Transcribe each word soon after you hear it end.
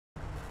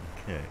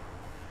Okay.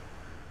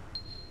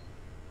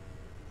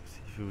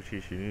 See if you'll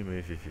choose your new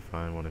move if you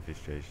find one of his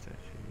J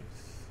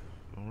statues.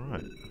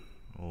 Alright.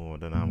 Oh, I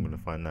don't know how I'm going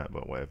to find that,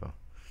 but whatever.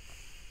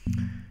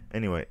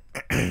 Anyway.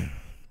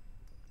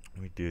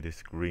 We do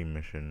this green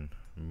mission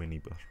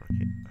minibus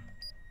rocket.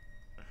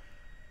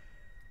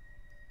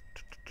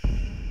 I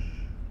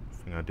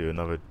think I'll do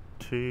another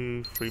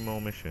 2-3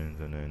 more missions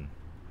and then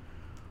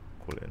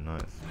call it a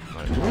night.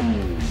 Like,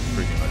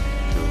 freaking like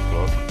 2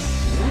 o'clock. I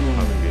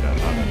haven't been that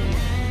loud.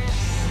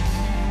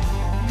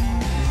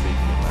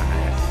 Sleeping in my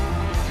house.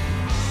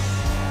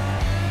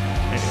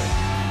 Anyway.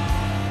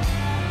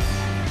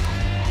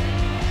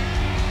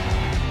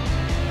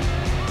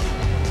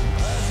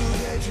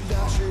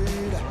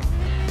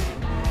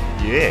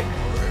 Yeah.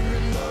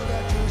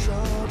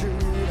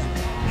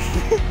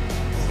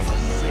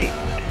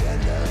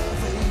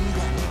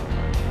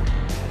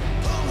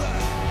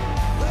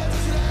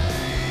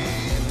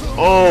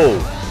 Oh!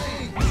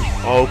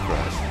 Oh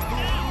crap.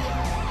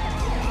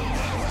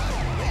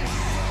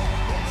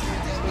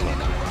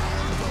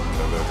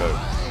 Go, go, go.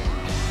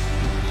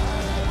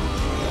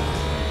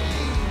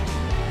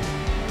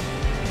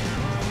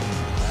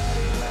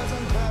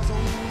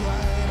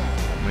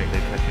 Mate,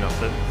 they're catching up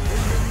though.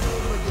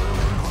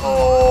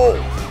 Oh!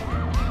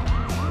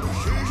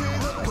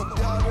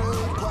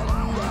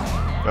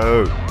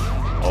 Oh!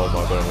 Oh my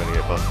god, I'm gonna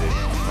get busted.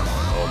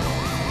 Oh no.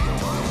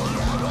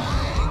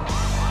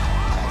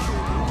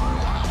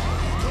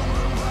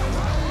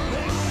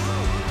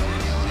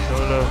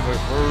 I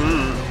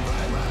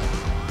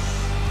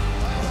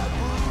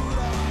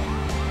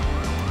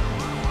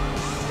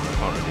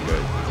can't really go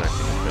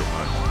exactly in the straight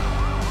line.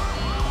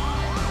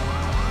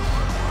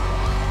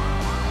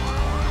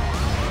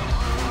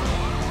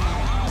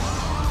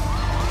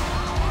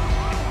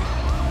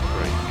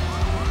 Great.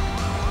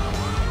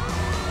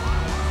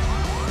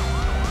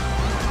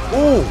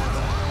 Oh!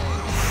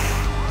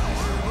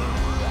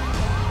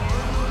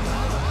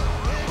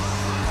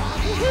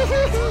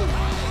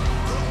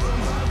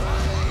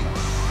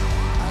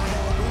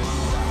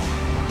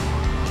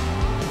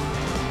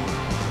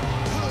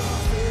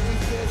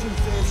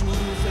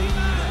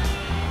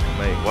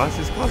 Mate, why is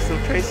this car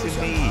still chasing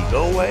me?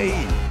 Go away!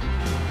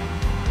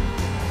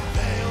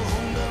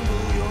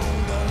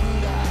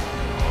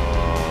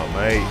 Oh,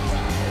 mate.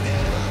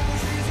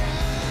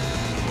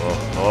 Oh,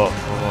 oh,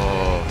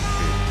 oh,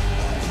 shit.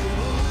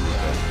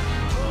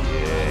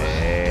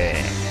 Yeah.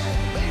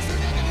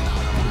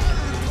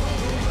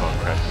 Can't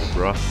crash me,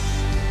 bruh.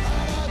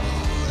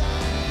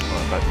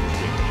 Alright, back to the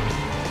street.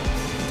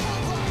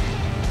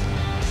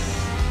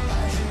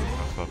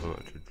 I've got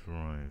to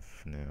drive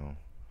now.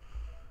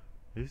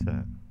 Who's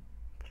that?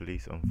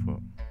 Police on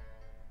foot.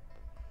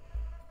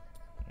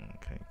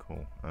 Okay,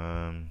 cool.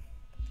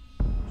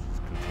 Let's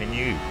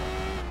continue.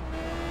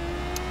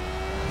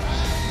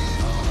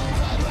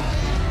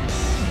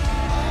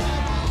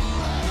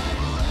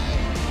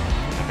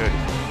 Okay.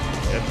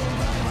 Yep.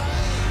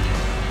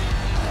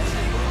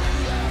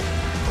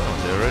 Oh,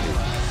 they're ready.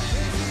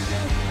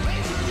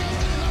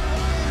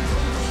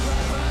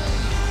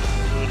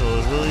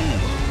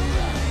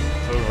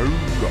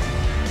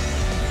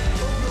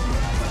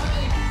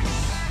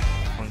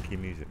 Funky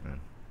music, man.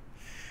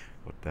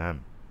 God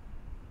damn.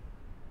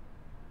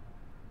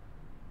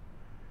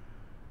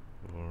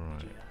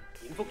 Alright.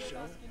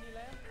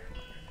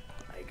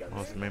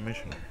 What's the main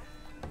mission?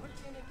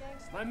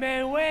 My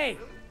man Wayne!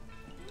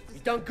 You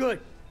done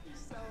good.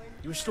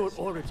 You restored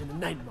order to the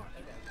night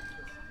market.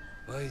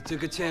 Well, you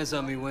took a chance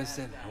on me,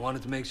 Winston. I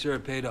wanted to make sure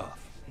it paid off.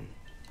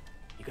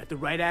 You got the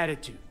right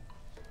attitude.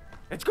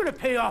 It's gonna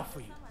pay off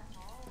for you.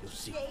 You'll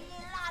see.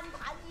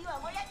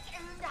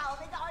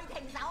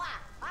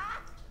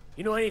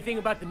 You know anything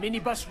about the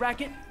minibus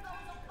racket?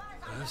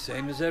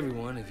 Same as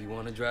everyone. If you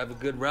want to drive a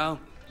good route,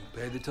 you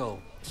pay the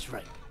toll. That's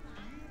right.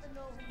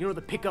 You know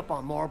the pickup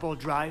on Marlboro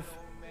Drive?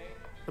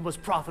 The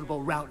most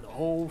profitable route in the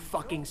whole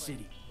fucking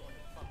city.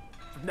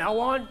 From now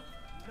on,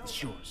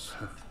 it's yours.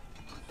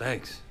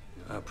 Thanks.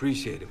 I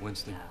appreciate it,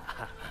 Winston.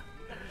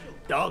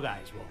 Dog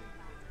Eyes won't.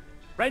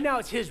 Right now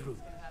it's his route.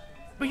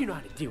 But you know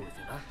how to deal with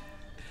it, huh?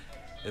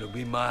 It'll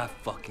be my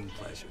fucking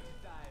pleasure.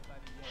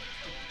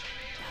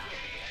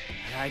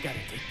 I gotta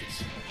take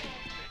this.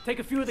 Take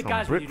a few of the Some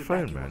guys with you brick to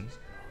back phone, you up. man.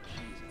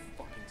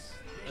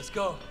 Let's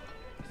go.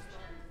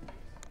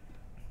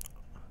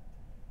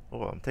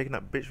 Oh, I'm taking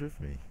that bitch with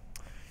me.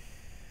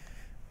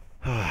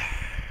 Oh,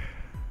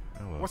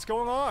 well. What's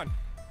going on?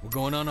 We're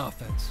going on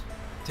offense.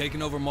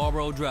 Taking over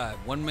Marlboro Drive.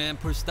 1 man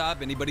per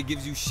stop. Anybody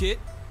gives you shit,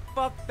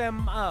 Fuck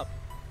them up.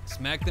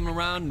 smack them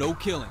around, no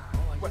killing.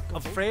 What,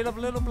 afraid of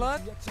little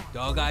blood?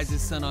 Dog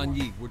Eyes' son on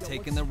Yi. We're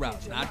taking the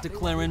route, not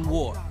declaring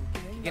war.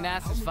 Kicking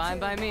ass is fine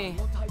by me.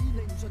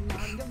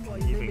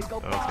 You think,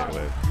 okay,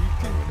 wait.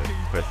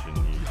 Question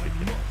you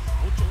kicking ass.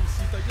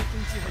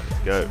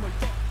 Let's go.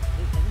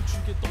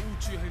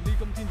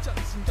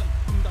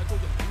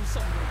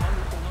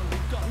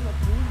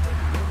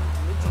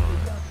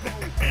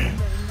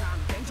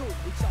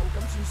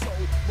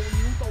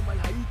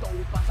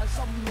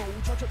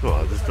 Cool,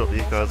 I'll just drop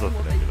these guys off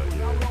and then be like,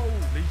 yeah.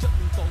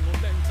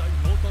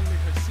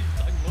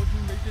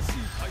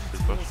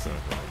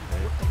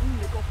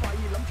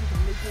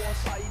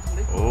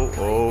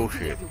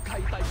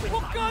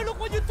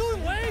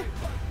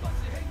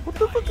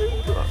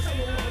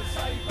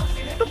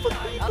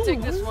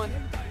 take this one.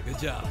 Good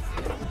job.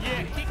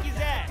 Yeah, kick his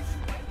ass.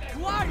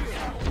 Who are you?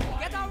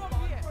 Get out of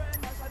here!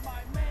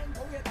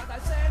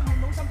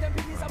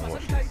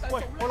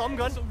 Wait, hold on,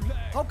 gun.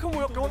 How come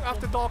we're going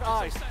after Dog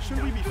Eyes?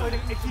 Shouldn't we be fighting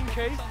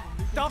 18K?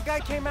 Dog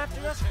guy came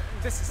after us?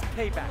 This is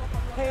payback.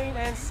 Plain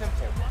and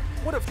simple.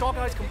 What if Dog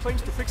Eyes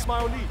complains to Big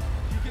Smile Lee?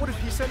 What if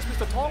he sends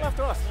Mr. Tong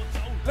after us?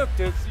 Look,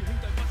 dude.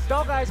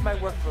 Dog Eyes might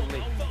work for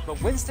Lee,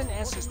 but Winston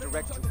answers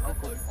direct to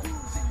Uncle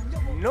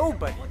Paul.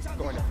 Nobody's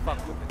going to fuck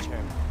with the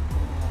chairman.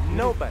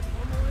 Nobody.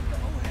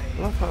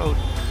 I love how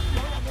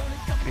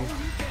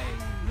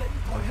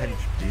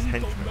these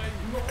henchmen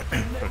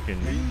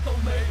fucking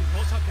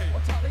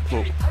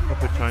talk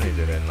proper Chinese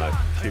and then like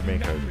two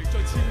make over. Me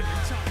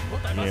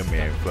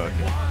and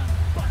fucking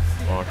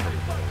awesome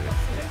and all this.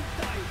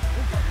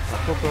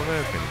 Proper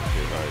American and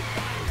shit, like,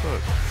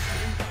 fuck.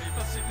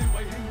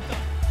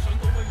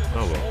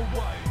 Oh well.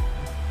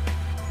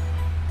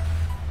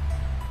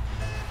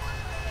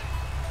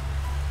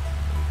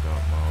 Get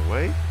out my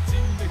way.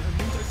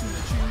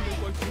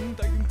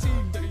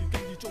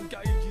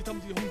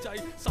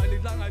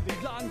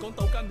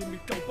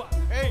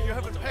 Hey, you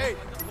haven't paid.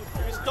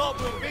 If you stop,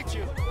 we'll beat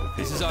you.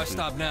 This is our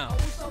stop now.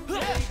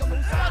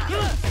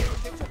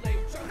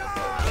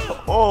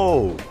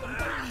 Oh!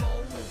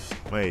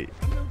 Wait.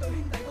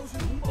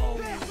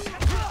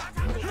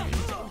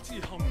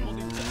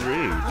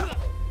 Rude.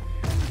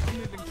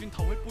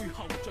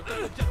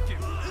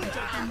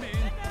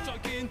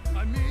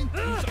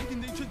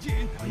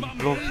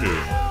 Blocking.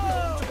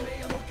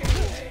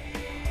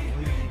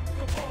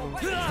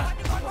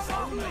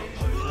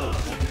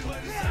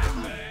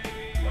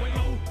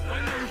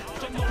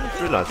 I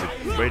realised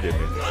it's radio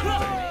music.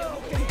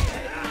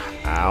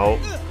 Ow.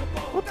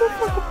 What the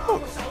fuck?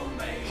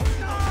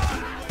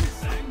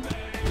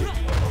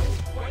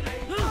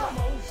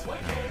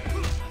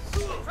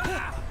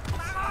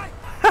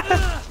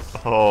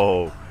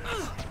 Oh.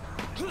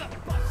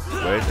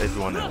 Where's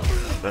everyone else?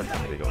 I don't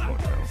think they got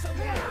much else.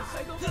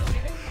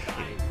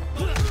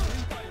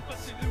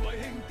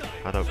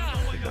 How do I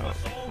pick that up?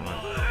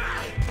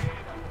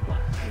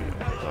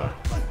 Right.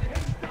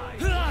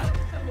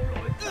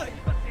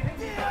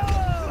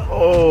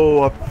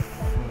 Oh, I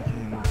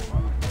fucking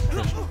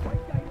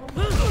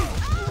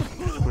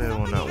square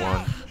on that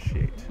one.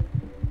 Shit.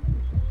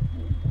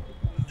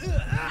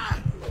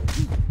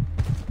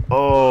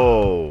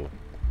 Oh.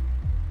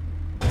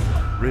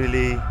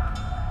 Really?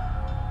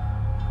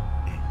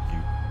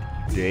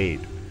 You did.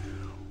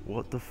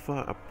 What the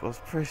fuck? I was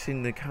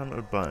pressing the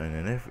counter button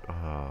and every.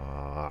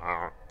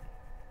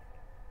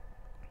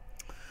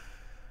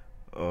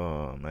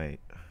 Oh, mate.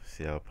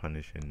 See how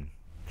punishing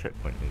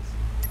checkpoint is.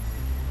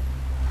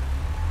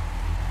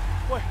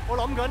 Wait, hold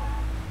on, gun.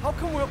 How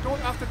come we're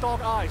going after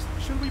Dog Eyes?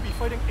 Shouldn't we be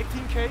fighting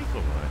 18K?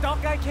 Alright.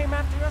 Dog guy came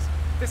after us?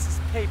 This is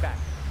payback.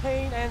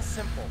 Plain and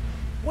simple.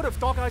 What if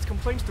Dog Eyes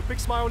complains to Big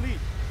Smile Lee?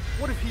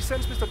 What if he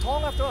sends Mr.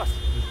 Tong after us?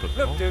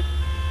 Look, dude.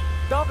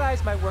 Dog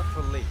Eyes might work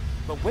for Lee,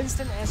 but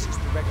Winston answers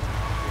direct to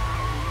Uncle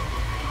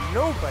Paul.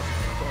 Nobody's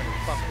going to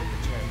fuck with the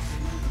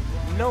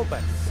chairman.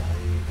 Nobody.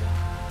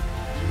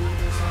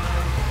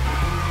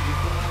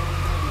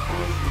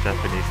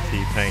 Japanese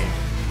T-Pain.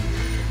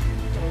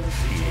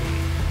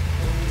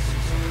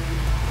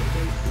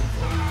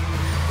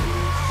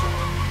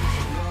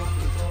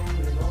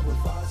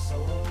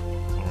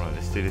 Alright,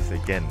 let's do this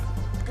again.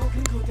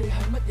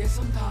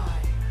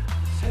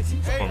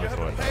 Promise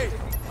one. Hey,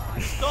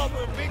 stop,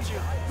 we'll beat you.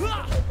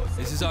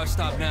 This is our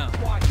stop now.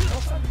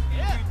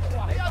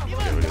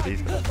 Get rid of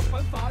these guys.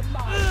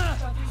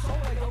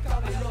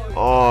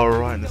 Oh,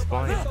 right in the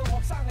spine.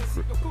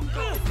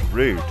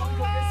 Rude.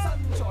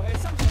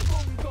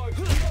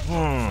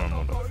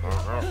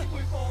 Motherfucker.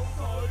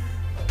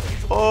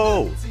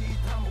 Oh!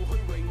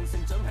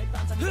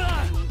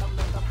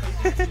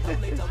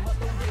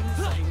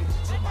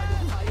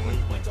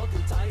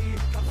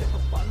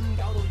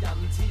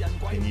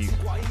 Can you...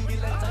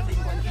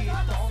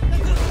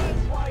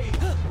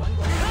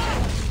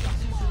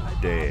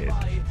 Dead.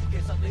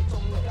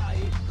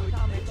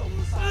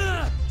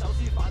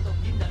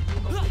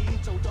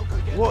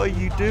 What are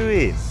you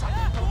doing?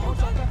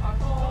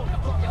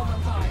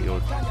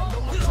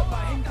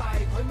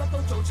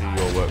 Do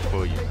your work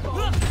for you.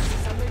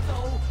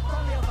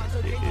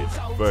 It is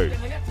both.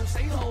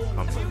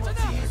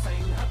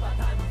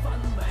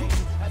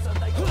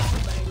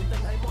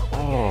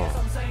 Oh,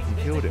 you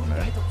killed it,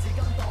 man.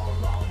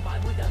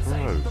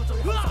 Bro.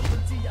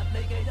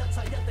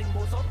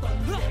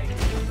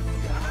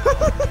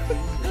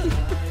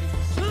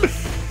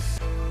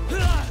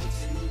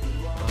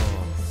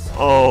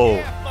 Oh.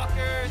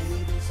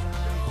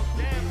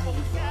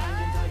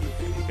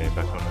 Getting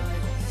back on it.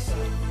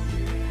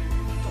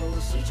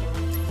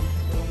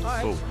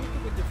 Alright, Oh. you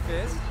can with your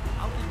fist.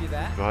 I'll give you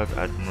that. Drive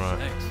Admiral.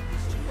 Thanks.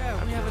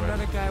 Yeah, we have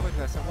another guy with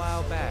us a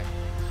while back.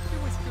 He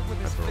was good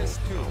with his Admiral fist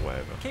too. or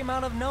whatever. Came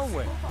out of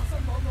nowhere.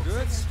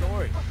 Good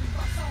story.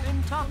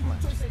 Didn't talk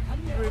much.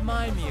 You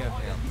remind me of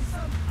him.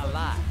 A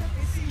lot.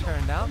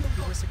 Turned out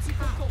he was a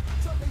cop.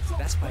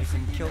 That's why he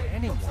couldn't kill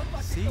anyone.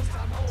 See?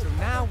 So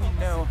now we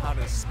know how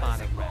to spot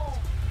a rat.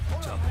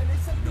 So,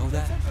 you know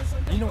that?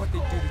 You know what they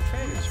do to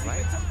traitors,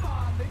 right?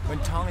 When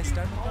Tong is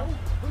done with them,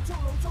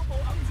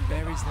 he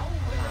buries them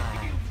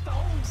alive.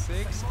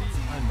 6 feet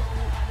under.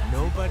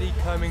 Nobody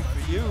coming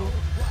for you.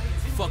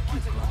 Fuck you,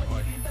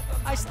 boy.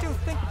 I still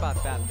think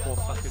about that poor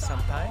fucker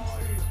sometimes.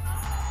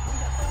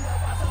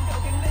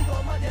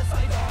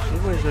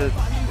 It's always a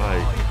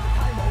like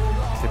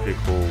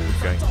typical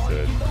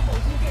gangster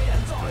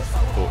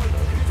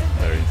torture.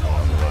 Very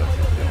time like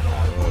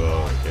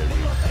oh, get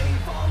you.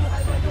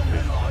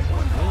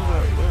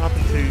 What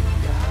happened to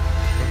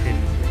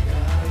fucking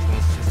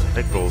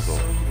head rolls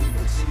off?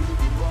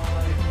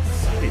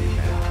 Shit,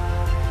 man.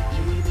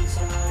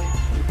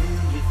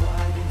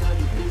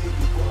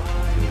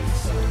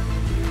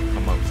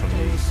 Come up with some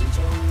new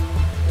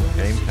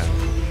game plans.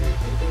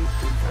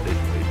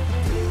 Additionally.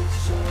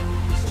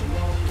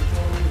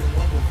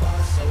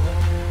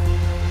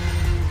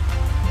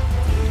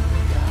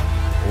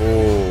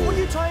 Oh. What are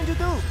you trying to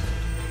do?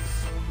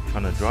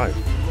 Trying to drive.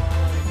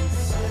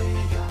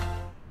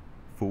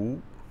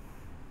 Fool.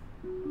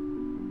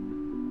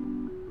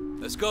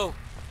 Let's go.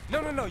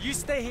 No, you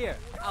stay here.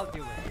 I'll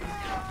do it.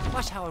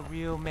 Watch how a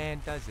real man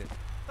does it.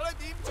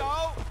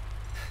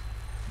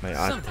 Mate,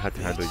 I had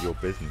to handle your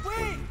business for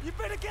you. You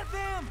better get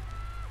them.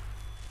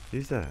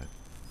 Who's that?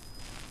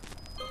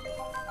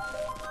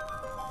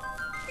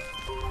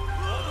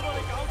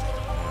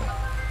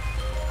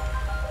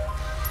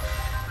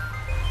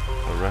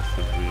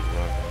 Arrested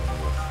re-driving on the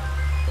west.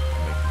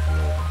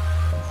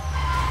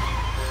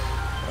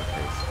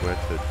 Okay, square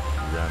to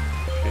ram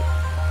shit.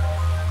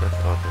 Press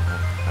start to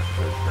home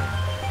Astro train.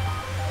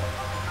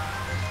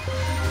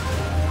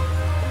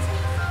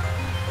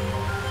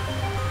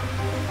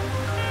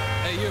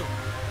 Hey, you.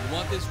 You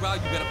want this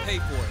route, you gotta pay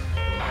for it.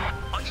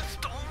 Are you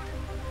stoned?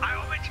 I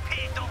already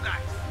paid those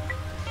guys.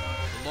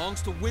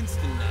 Belongs to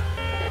Winston now.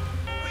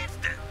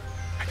 Winston?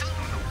 I don't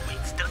know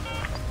Winston.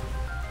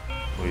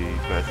 We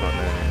better start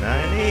learning that,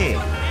 innit?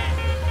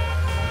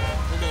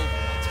 Pull over,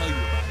 I'll tell you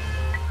about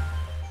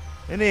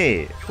it.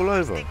 Innit? Pull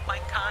over. Take my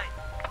time.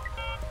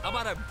 How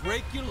about I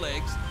break your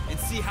legs and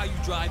see how you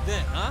drive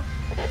then, huh?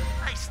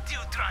 I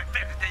still drive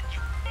better than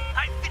you.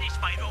 I finished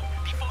my road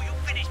before you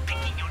finish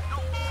picking your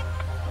nose.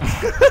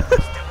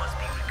 Still must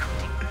be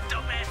recruiting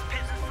dumbass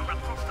peasants from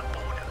across the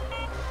border.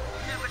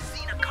 Never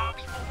seen a car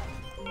before.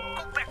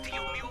 Go back to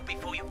your mule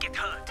before you get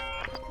hurt.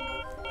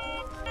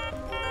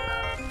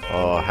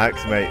 Oh,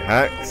 hacks, mate,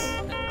 hacks.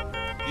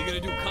 You gonna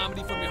do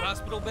comedy from your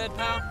hospital bed,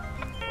 pal?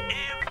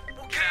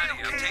 Okay, I'm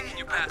taking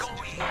your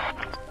passenger.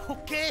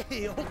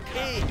 Okay.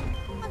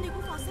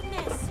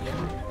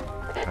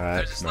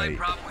 Hacks, mate.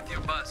 problem with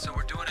your bus, so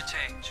we're doing a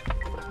change.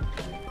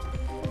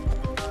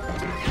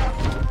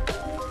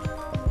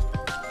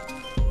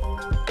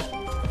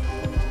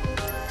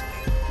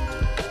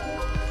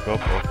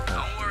 Drop off.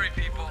 Don't worry,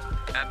 people.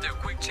 After a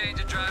quick change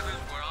of drivers,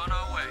 we're on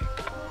our way.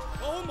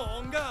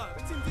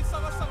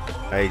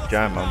 Hey,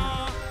 Jam,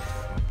 I'm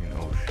fucking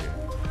oh shit.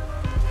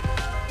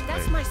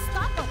 That's Wait. my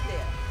stop up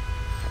there.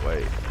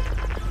 Wait,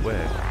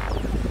 where?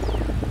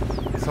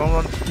 Is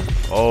someone?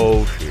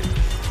 Oh shit.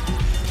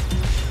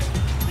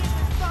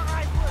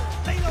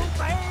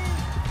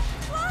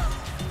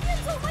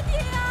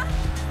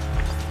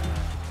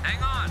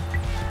 Hang on.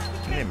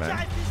 Hey, man.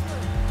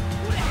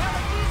 Who the hell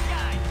are these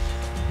guys?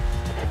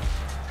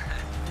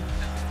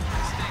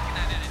 Mistaken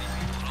identity,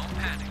 people. Don't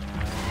panic.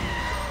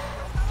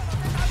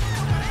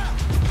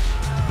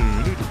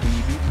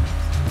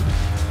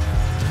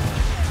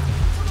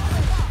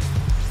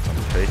 I'm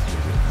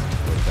chasing you.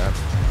 What's that?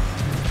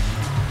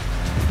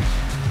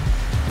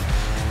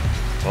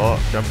 Oh,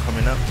 jump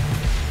coming up.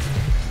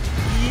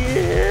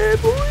 Yeah,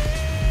 boy.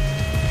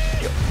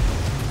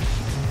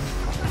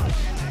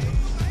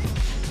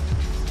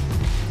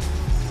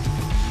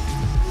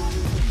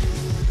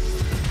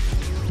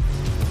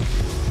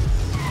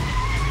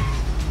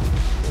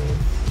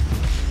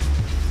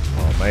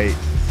 Oh, mate.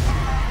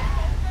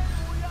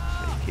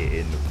 Take it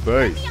in the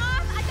face. I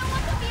don't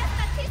want to be a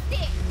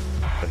statistic.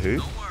 A who?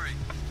 Don't worry.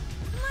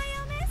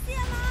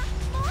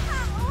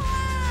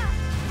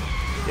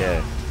 Yeah.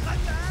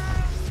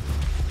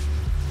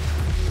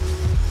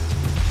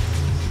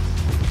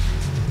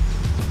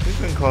 Who's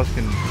when cars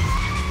can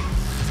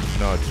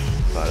nudge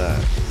like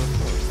that?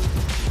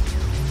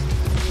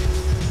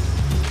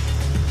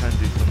 Can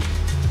do some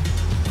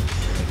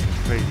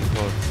crazy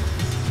cars.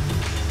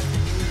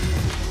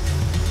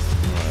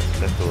 Alright,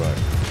 left or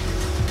right?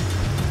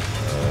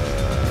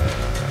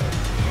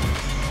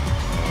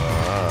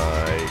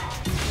 Alright.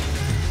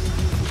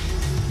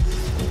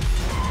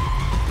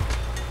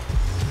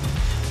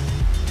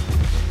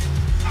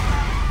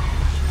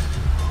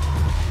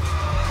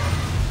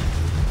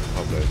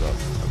 Car blows up.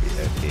 That'll be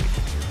epic.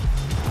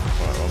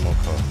 Alright, one more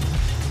car.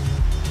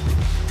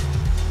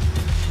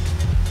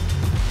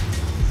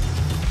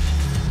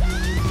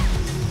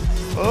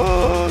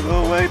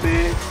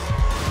 baby!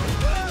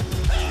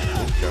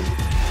 Oh, jump.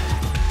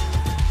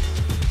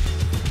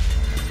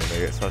 I'm gonna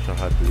get such a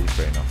high police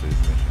rating after this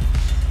mission.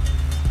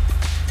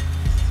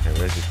 Okay,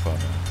 where's this car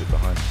now? Is it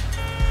behind me?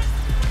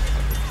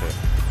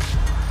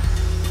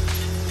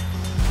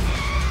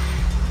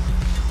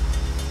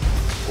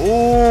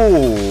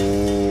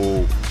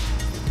 Oh!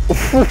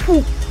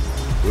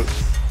 Whoops.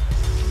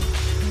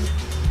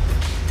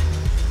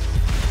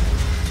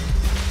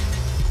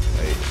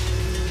 Wait.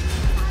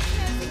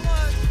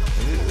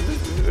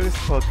 Let this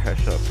car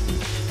catch up.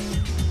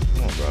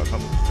 Come on, bro. I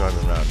can't be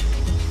driving around.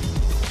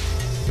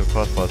 Your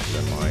car's faster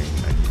than mine,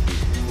 and you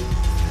keep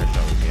catching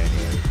up with me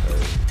anyway, so...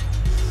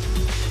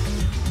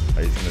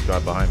 Are you just gonna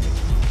drive behind me?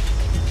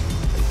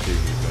 Are you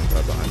seriously gonna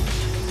drive behind me?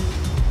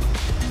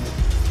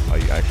 Are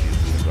you actually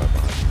just gonna drive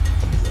behind me?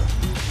 Come on, bro.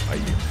 Are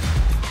you?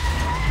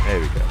 There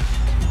we go.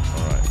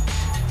 Alright.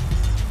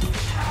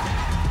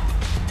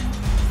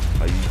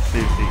 Are you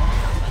seriously?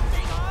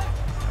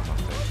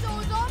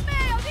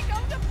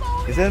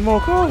 Is there more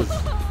cars?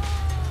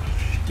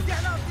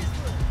 Get out this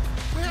way!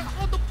 Where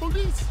are the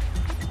police?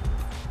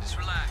 Just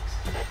relax.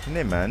 Isn't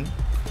it, man?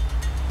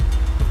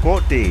 I've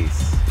got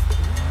this.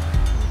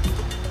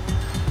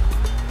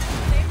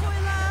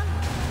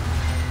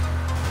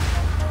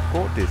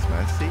 Got this,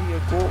 man. See, I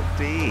got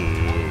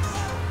this.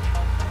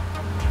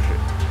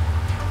 Shit.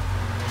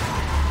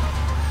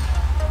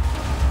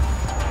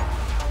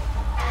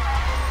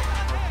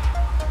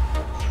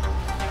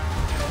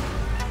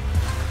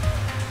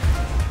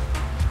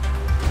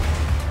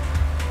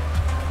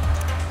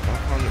 Why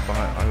can't I look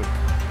behind?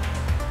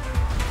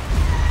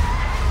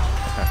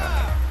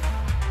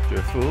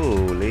 You're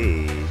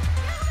foolish.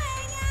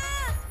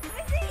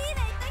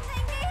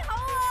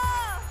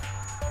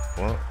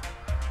 What?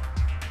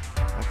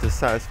 To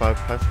satisfy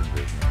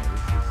passengers, man.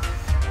 This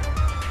is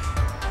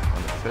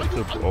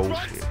unacceptable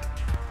bullshit.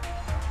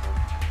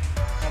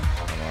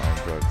 I'm on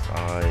drugs. I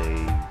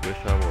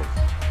wish I was.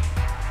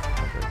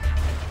 Okay.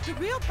 The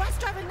real bus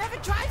driver never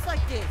drives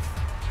like this.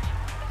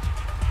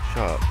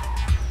 Shut up.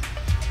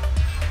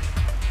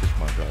 Just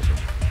my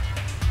driving.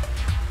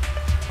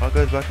 Oh, it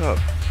goes back up.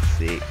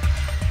 Sick.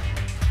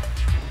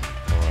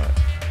 Alright.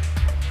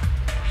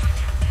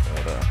 I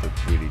don't have to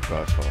really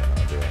drive far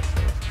now, do I? So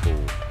it's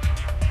cool.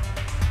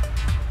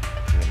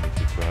 Let me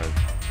to drive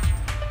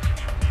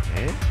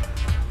here.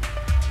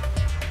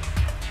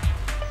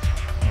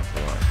 That's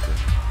alright.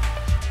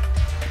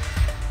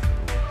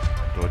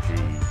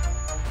 Dodgy.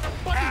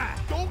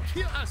 Don't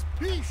kill us,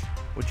 please!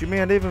 What do you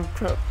mean? I didn't even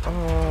crash. Oh,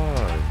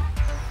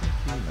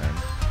 fuck you, man.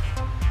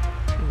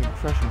 I didn't even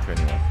crash into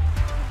anyone.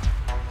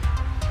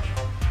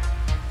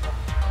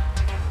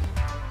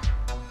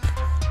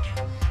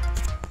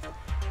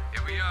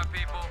 Here we are,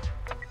 people.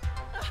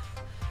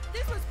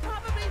 This was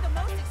probably the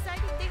most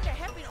exciting thing that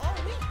happened all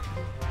week.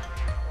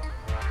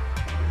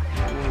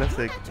 Well, let's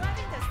You're take not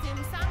driving the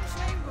Simsang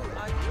train route,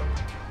 are you?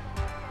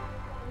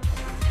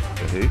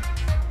 the who?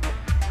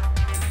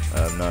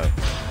 No.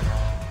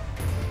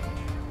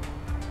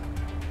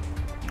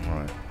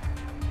 Alright.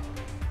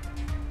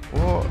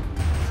 What?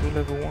 Still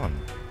level 1.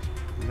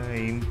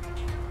 Lame.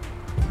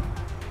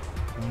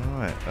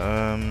 Alright,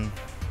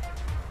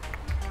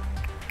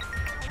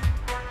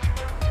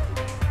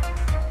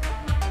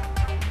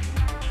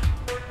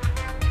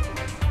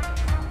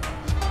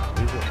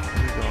 Who's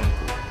on?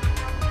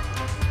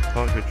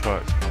 Park your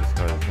trucks in the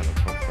sky is kind of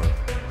comfort.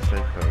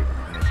 Stay code.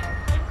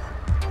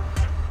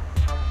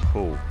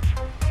 Cool.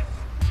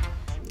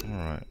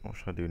 Alright, what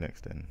should I do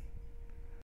next then?